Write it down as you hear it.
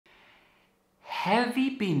Have we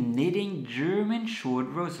been knitting German short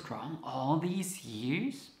rows wrong all these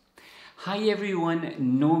years? Hi everyone,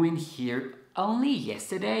 Norman here. Only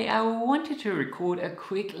yesterday I wanted to record a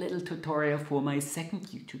quick little tutorial for my second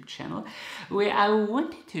YouTube channel where I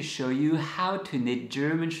wanted to show you how to knit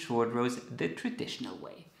German short rows the traditional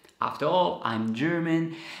way. After all, I'm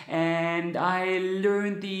German and I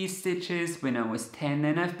learned these stitches when I was 10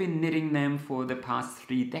 and I've been knitting them for the past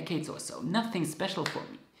 3 decades or so. Nothing special for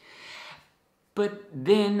me. But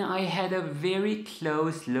then I had a very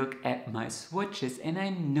close look at my swatches and I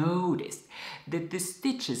noticed that the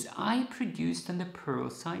stitches I produced on the purl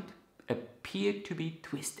side appeared to be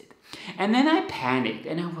twisted. And then I panicked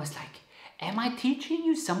and I was like, am I teaching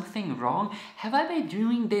you something wrong? Have I been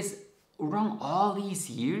doing this wrong all these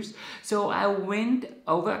years? So I went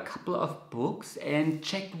over a couple of books and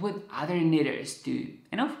checked what other knitters do.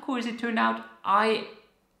 And of course it turned out I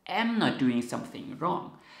am not doing something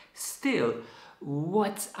wrong. Still,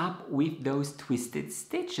 what's up with those twisted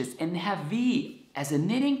stitches? And have we, as a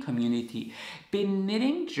knitting community, been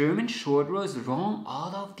knitting German short rows wrong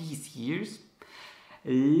all of these years?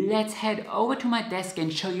 Let's head over to my desk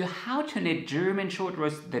and show you how to knit German short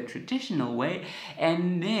rows the traditional way,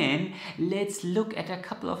 and then let's look at a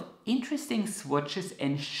couple of interesting swatches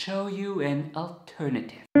and show you an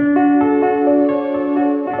alternative.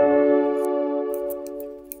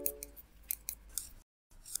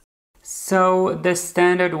 So the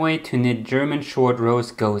standard way to knit German short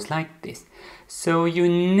rows goes like this. So you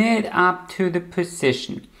knit up to the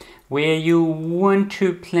position where you want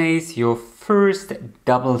to place your first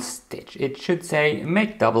double stitch. It should say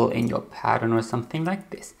make double in your pattern or something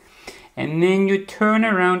like this. And then you turn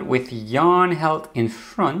around with yarn held in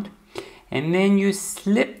front, and then you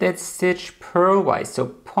slip that stitch purlwise, so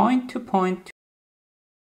point to point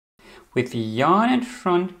with yarn in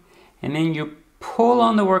front, and then you pull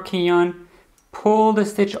on the working yarn, pull the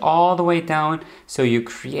stitch all the way down, so you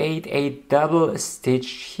create a double stitch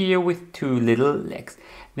here with 2 little legs.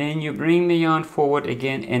 Then you bring the yarn forward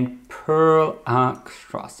again and purl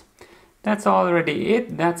across. That's already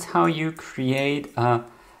it. That's how you create a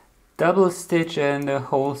double stitch and the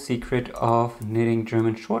whole secret of knitting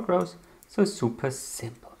German short rows. So super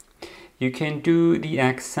simple. You can do the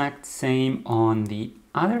exact same on the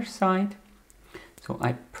other side. So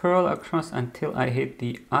I purl across until I hit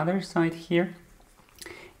the other side here.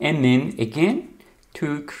 And then again,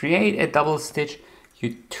 to create a double stitch,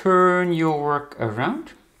 you turn your work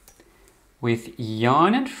around with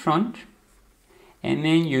yarn in front, and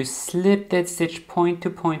then you slip that stitch point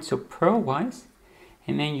to point, so purlwise,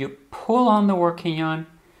 and then you pull on the working yarn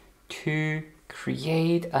to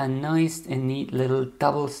create a nice and neat little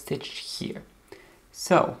double stitch here.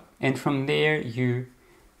 So, and from there you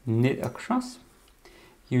knit across.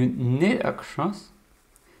 You knit across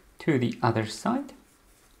to the other side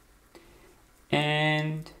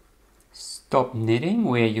and stop knitting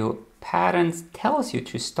where your pattern tells you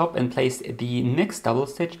to stop and place the next double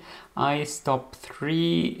stitch. I stop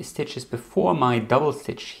 3 stitches before my double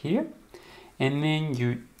stitch here, and then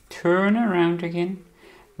you turn around again,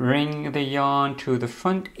 bring the yarn to the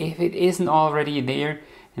front if it isn't already there,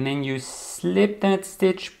 and then you slip that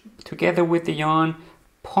stitch together with the yarn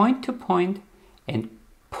point to point and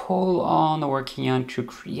pull on the working yarn to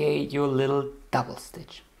create your little double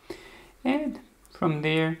stitch. And from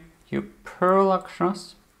there you purl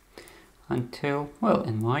across until, well,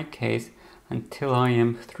 in my case, until I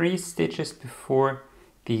am 3 stitches before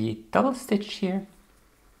the double stitch here.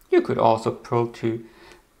 You could also purl to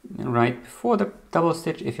right before the double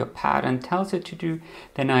stitch if your pattern tells it to do.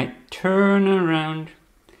 Then I turn around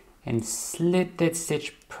and slip that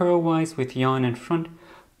stitch purlwise with yarn in front,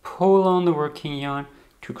 pull on the working yarn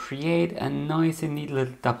to create a nice and neat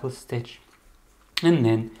little double stitch, and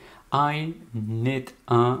then I knit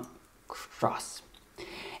across.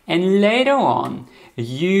 And later on,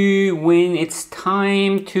 when it's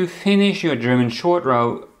time to finish your German short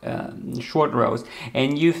rows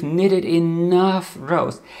and you've knitted enough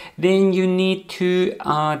rows, then you need to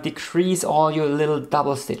decrease all your little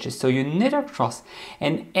double stitches. So you knit across,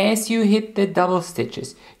 and as you hit the double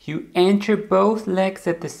stitches, you enter both legs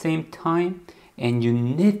at the same time and you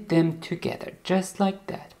knit them together, just like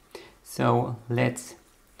that. So let's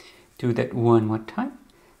do that one more time.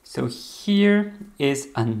 So here is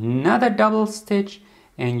another double stitch,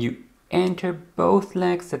 and you enter both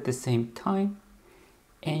legs at the same time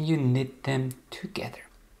and you knit them together.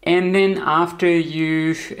 And then after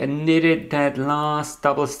you've knitted that last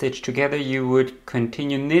double stitch together, you would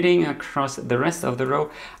continue knitting across the rest of the row.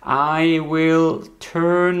 I will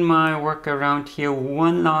turn my work around here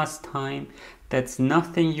one last time, That's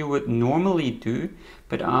nothing you would normally do,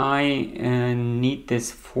 but I need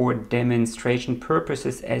this for demonstration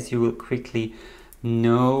purposes, as you will quickly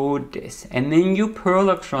notice. And then you purl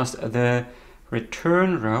across the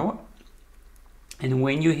return row, and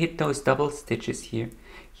when you hit those double stitches here,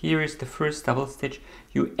 here is the first double stitch,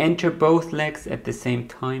 you enter both legs at the same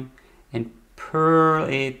time and purl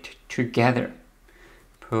it together.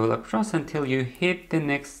 Purl across until you hit the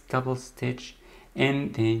next double stitch,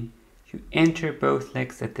 and then you enter both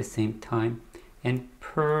legs at the same time and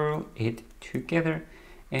purl it together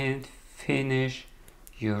and finish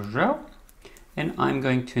your row. And I'm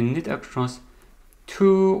going to knit across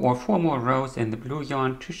 2 or 4 more rows in the blue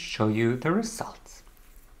yarn to show you the results.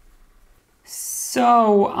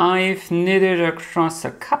 So I've knitted across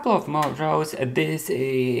a couple of more rows. This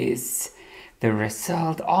is the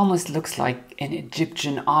result. Almost looks like an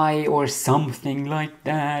Egyptian eye or something like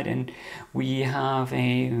that. And we have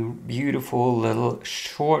a beautiful little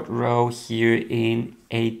short row here in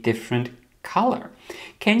a different color.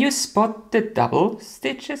 Can you spot the double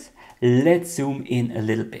stitches? Let's zoom in a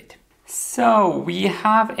little bit. So we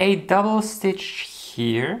have a double stitch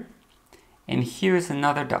here, and here is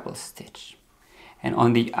another double stitch. And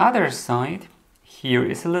on the other side, here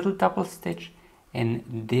is a little double stitch, and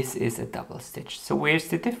this is a double stitch. So where's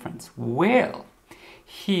the difference? Well,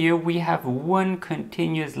 here we have one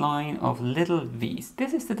continuous line of little V's.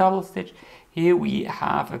 This is the double stitch. Here we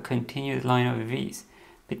have a continuous line of V's.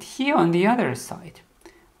 But here on the other side,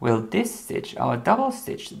 well, this stitch, our double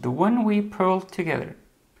stitch, the one we purled together,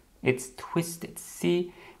 it's twisted.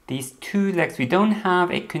 See these two legs? We don't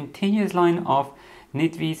have a continuous line of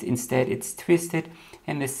knit V's. Instead, it's twisted,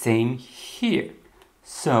 and the same here.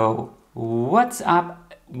 So what's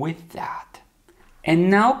up with that? And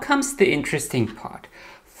now comes the interesting part.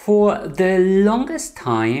 For the longest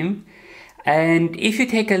time, and if you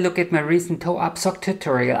take a look at my recent toe up sock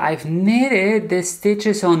tutorial, I've knitted the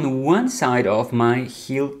stitches on one side of my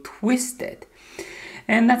heel twisted.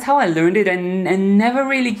 And that's how I learned it, and never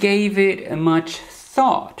really gave it much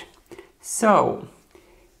thought. So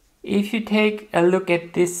if you take a look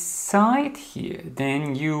at this side here,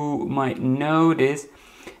 then you might notice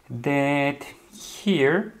that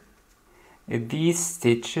here these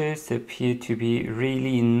stitches appear to be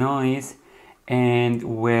really nice and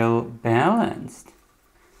well balanced.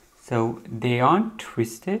 So they aren't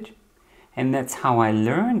twisted, and that's how I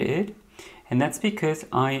learned it. And that's because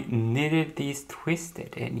I knitted these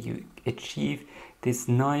twisted, and you achieve this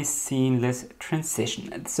nice seamless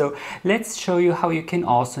transition. So let's show you how you can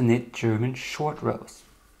also knit German short rows.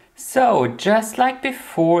 So just like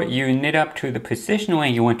before, you knit up to the position where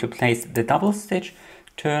you want to place the double stitch,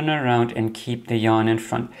 turn around and keep the yarn in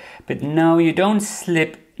front. But now you don't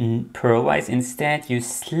slip purlwise, instead you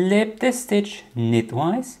slip the stitch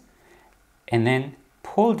knitwise and then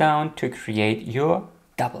pull down to create your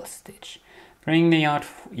double stitch. Bring the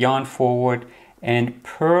yarn forward and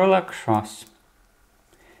purl across.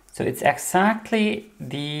 So it's exactly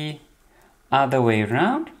the other way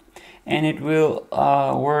around, and it will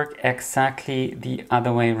work exactly the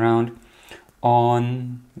other way around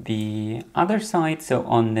on the other side, so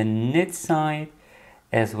on the knit side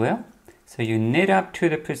as well. So you knit up to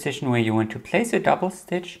the position where you want to place a double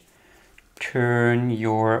stitch, turn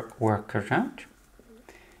your work around,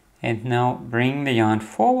 and now bring the yarn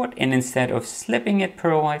forward, and instead of slipping it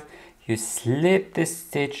purlwise, you slip the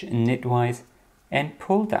stitch knitwise and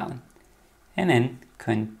pull down, and then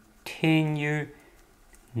continue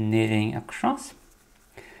knitting across.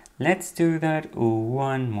 Let's do that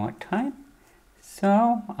one more time.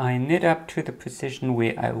 So I knit up to the position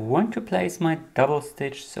where I want to place my double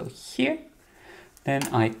stitch, so here. Then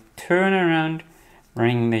I turn around,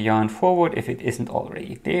 bring the yarn forward if it isn't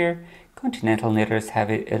already there. Continental knitters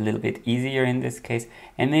have it a little bit easier in this case.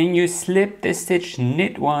 And then you slip the stitch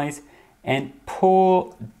knitwise and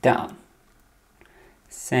pull down.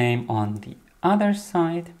 Same on the other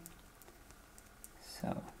side.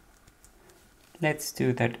 So let's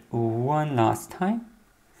do that one last time.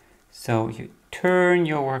 So you turn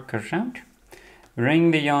your work around,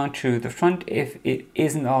 bring the yarn to the front if it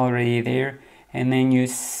isn't already there, and then you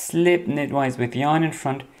slip knitwise with yarn in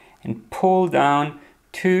front and pull down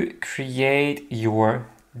to create your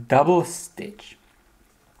double stitch.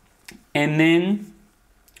 And then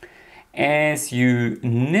as you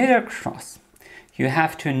knit across, you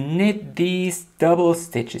have to knit these double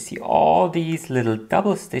stitches, see all these little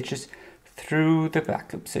double stitches through the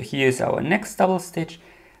back loop. So here's our next double stitch.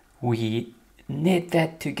 We knit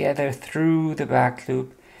that together through the back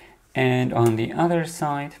loop, and on the other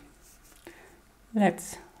side,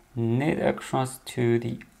 let's knit across to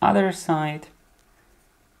the other side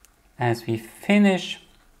as we finish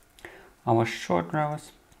our short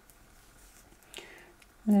rows,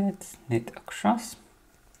 let's knit across.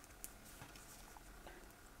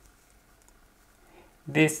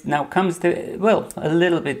 This now comes the, well, a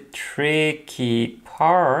little bit tricky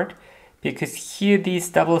part, because here these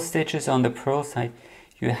double stitches on the purl side,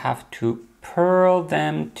 you have to purl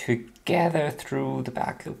them together through the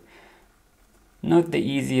back loop. Not the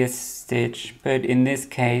easiest stitch, but in this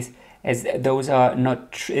case, as those are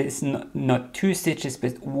not two stitches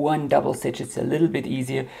but one double stitch, it's a little bit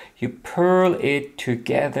easier. You purl it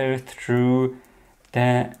together through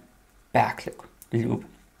the back loop.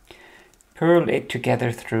 Purl it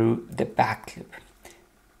together through the back loop.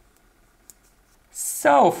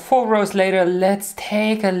 So 4 rows later, let's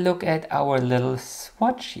take a look at our little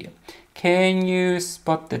swatch here. Can you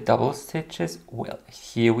spot the double stitches? Well,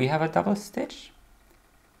 here we have a double stitch.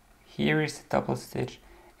 Here is a double stitch.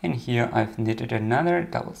 And here I've knitted another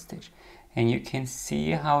double stitch. And you can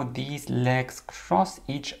see how these legs cross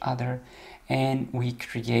each other and we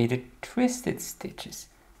created twisted stitches.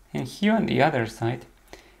 And here on the other side,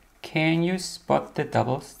 can you spot the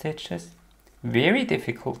double stitches? Very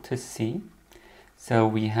difficult to see. So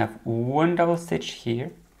we have one double stitch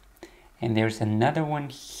here, and there's another one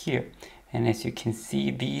here. And as you can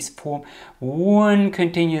see, these form one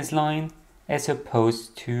continuous line as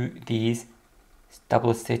opposed to these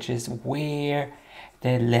double stitches where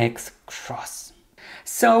the legs cross.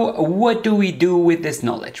 So what do we do with this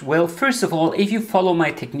knowledge? Well, first of all, if you follow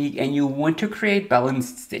my technique and you want to create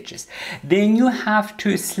balanced stitches, then you have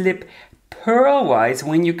to slip purlwise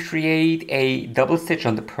when you create a double stitch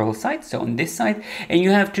on the purl side, so on this side, and you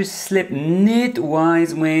have to slip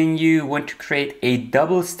knitwise when you want to create a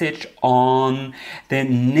double stitch on the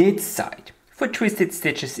knit side. For twisted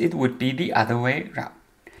stitches, it would be the other way around.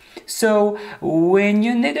 So when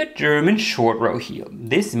you knit a German short row heel,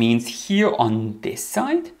 this means here on this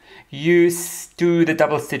side, you do the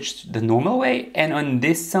double stitch the normal way, and on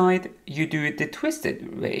this side, you do it the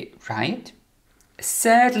twisted way, right?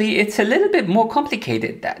 Sadly, it's a little bit more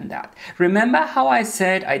complicated than that. Remember how I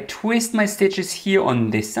said I twist my stitches here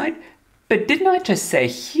on this side? But didn't I just say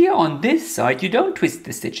here on this side you don't twist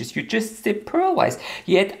the stitches, you just stitch purlwise?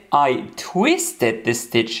 Yet I twisted the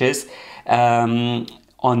stitches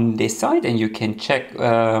on this side, and you can check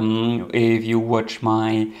if you watch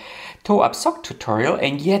my toe up sock tutorial,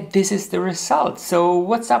 and yet this is the result. So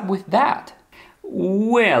what's up with that?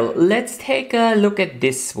 Well, let's take a look at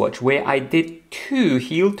this swatch where I did 2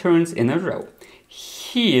 heel turns in a row.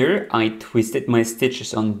 Here I twisted my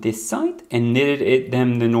stitches on this side and knitted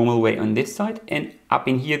them the normal way on this side, and up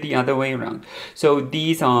in here the other way around. So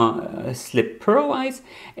these are slip purlwise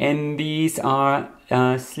and these are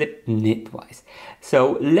slip knitwise.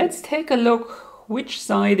 So let's take a look which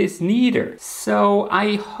side is neater. So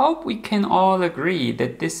I hope we can all agree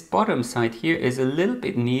that this bottom side here is a little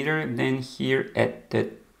bit neater than here at the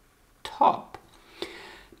top.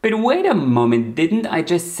 But wait a moment, didn't I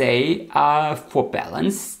just say for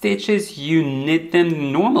balanced stitches you knit them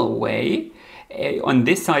the normal way on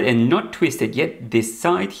this side and not twisted, yet this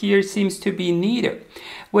side here seems to be neater?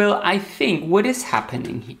 Well, I think what is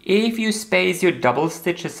happening, if you space your double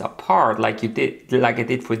stitches apart like I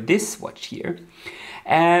did for this swatch here,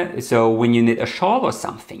 so when you knit a shawl or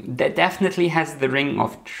something, that definitely has the ring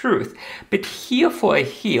of truth. But here for a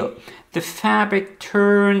heel, the fabric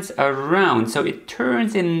turns around, so it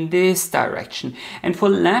turns in this direction. And for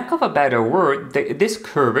lack of a better word, this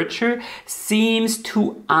curvature seems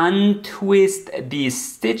to untwist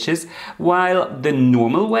these stitches, while the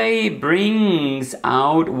normal way brings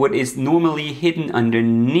out what is normally hidden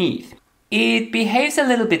underneath. It behaves a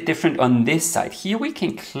little bit different on this side. Here we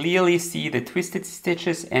can clearly see the twisted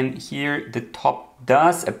stitches, and here the top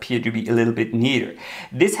does appear to be a little bit neater.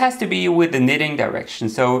 This has to be with the knitting direction.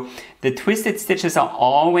 So the twisted stitches are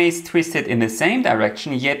always twisted in the same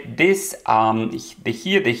direction, yet this, the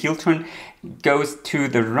heel turn goes to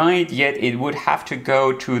the right, yet it would have to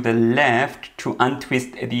go to the left to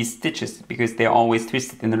untwist these stitches because they're always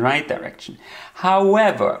twisted in the right direction.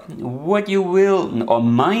 However, what you will or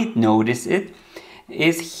might notice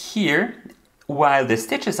is here, while the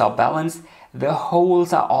stitches are balanced, the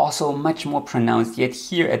holes are also much more pronounced, yet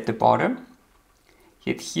here at the bottom,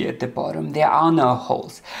 there are no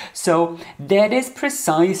holes. So that is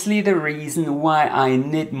precisely the reason why I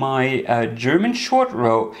knit my German short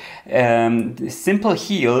row simple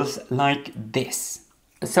heels like this.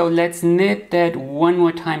 So let's knit that one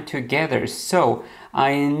more time together. So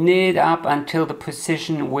I knit up until the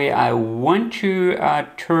position where I want to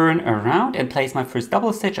turn around and place my first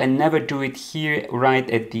double stitch. I never do it here right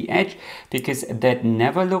at the edge because that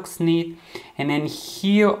never looks neat. And then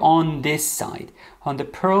here on this side, on the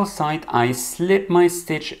purl side, I slip my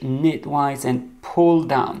stitch knitwise and pull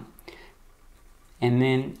down. And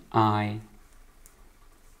then I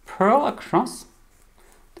purl across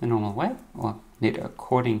the normal way, or knit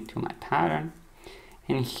according to my pattern.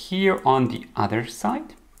 And here on the other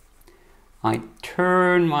side, I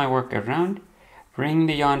turn my work around, bring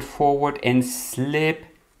the yarn forward and slip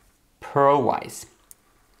purlwise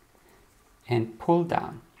and pull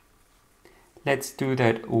down. Let's do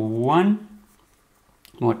that one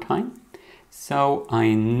more time. So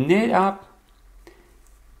I knit up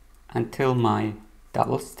until my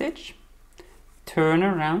double stitch, turn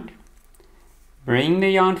around, bring the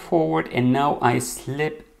yarn forward, and now I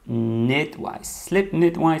slip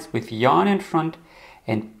knitwise with yarn in front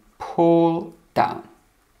and pull down.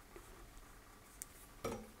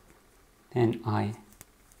 Then I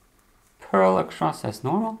purl across as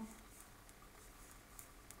normal,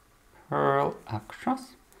 purl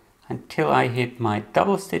across until I hit my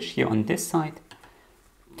double stitch here on this side,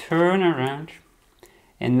 turn around,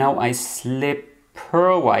 and now I slip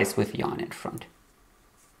purlwise with yarn in front.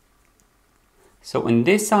 So on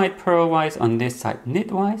this side purlwise, on this side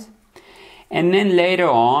knitwise. And then later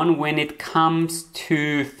on, when it comes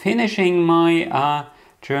to finishing my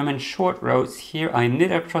German short rows, here I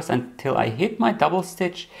knit across until I hit my double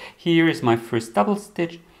stitch. Here is my first double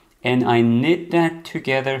stitch, and I knit that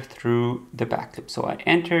together through the back loop. So I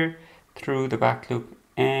enter through the back loop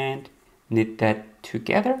and knit that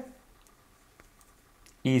together.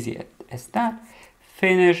 Easy as that.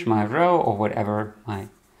 Finish my row or whatever my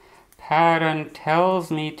pattern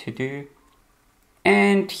tells me to do.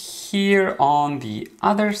 And here on the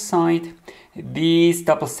other side, these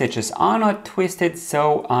double stitches are not twisted,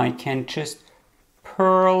 so I can just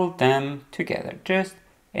purl them together. Just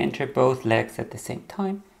enter both legs at the same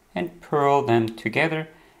time and purl them together,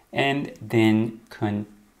 and then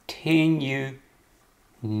continue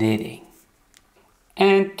knitting.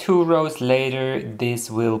 And 2 rows later,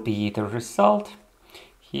 this will be the result.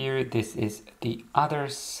 Here, this is the other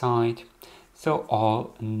side. So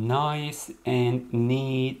all nice and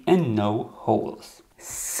neat and no holes.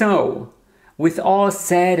 So, with all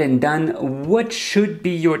said and done, what should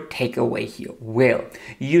be your takeaway here? Well,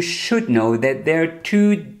 you should know that there are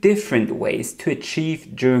 2 different ways to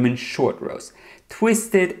achieve German short rows: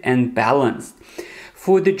 twisted and balanced.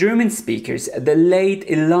 For the German speakers, the late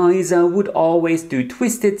Eliza would always do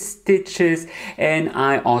twisted stitches, and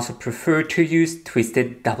I also prefer to use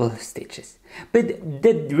twisted double stitches. But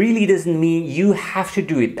that really doesn't mean you have to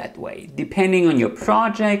do it that way. Depending on your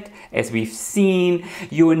project, as we've seen,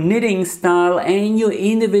 your knitting style and your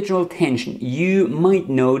individual tension, you might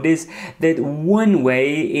notice that one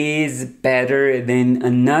way is better than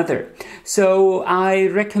another. So I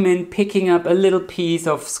recommend picking up a little piece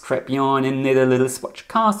of scrap yarn and knit a little swatch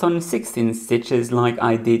cast on 16 stitches like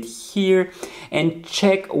I did here, and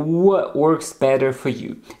check what works better for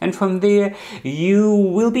you. And from there, you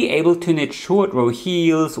will be able to knit short row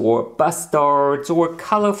heels or bustards or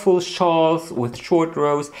colorful shawls with short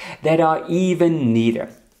rows that are even neater.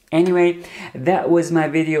 Anyway, that was my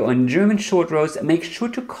video on German short rows. Make sure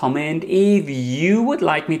to comment if you would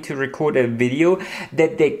like me to record a video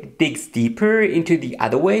that digs deeper into the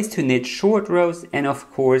other ways to knit short rows. And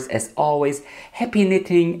of course, as always, happy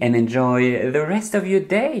knitting and enjoy the rest of your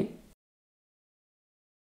day.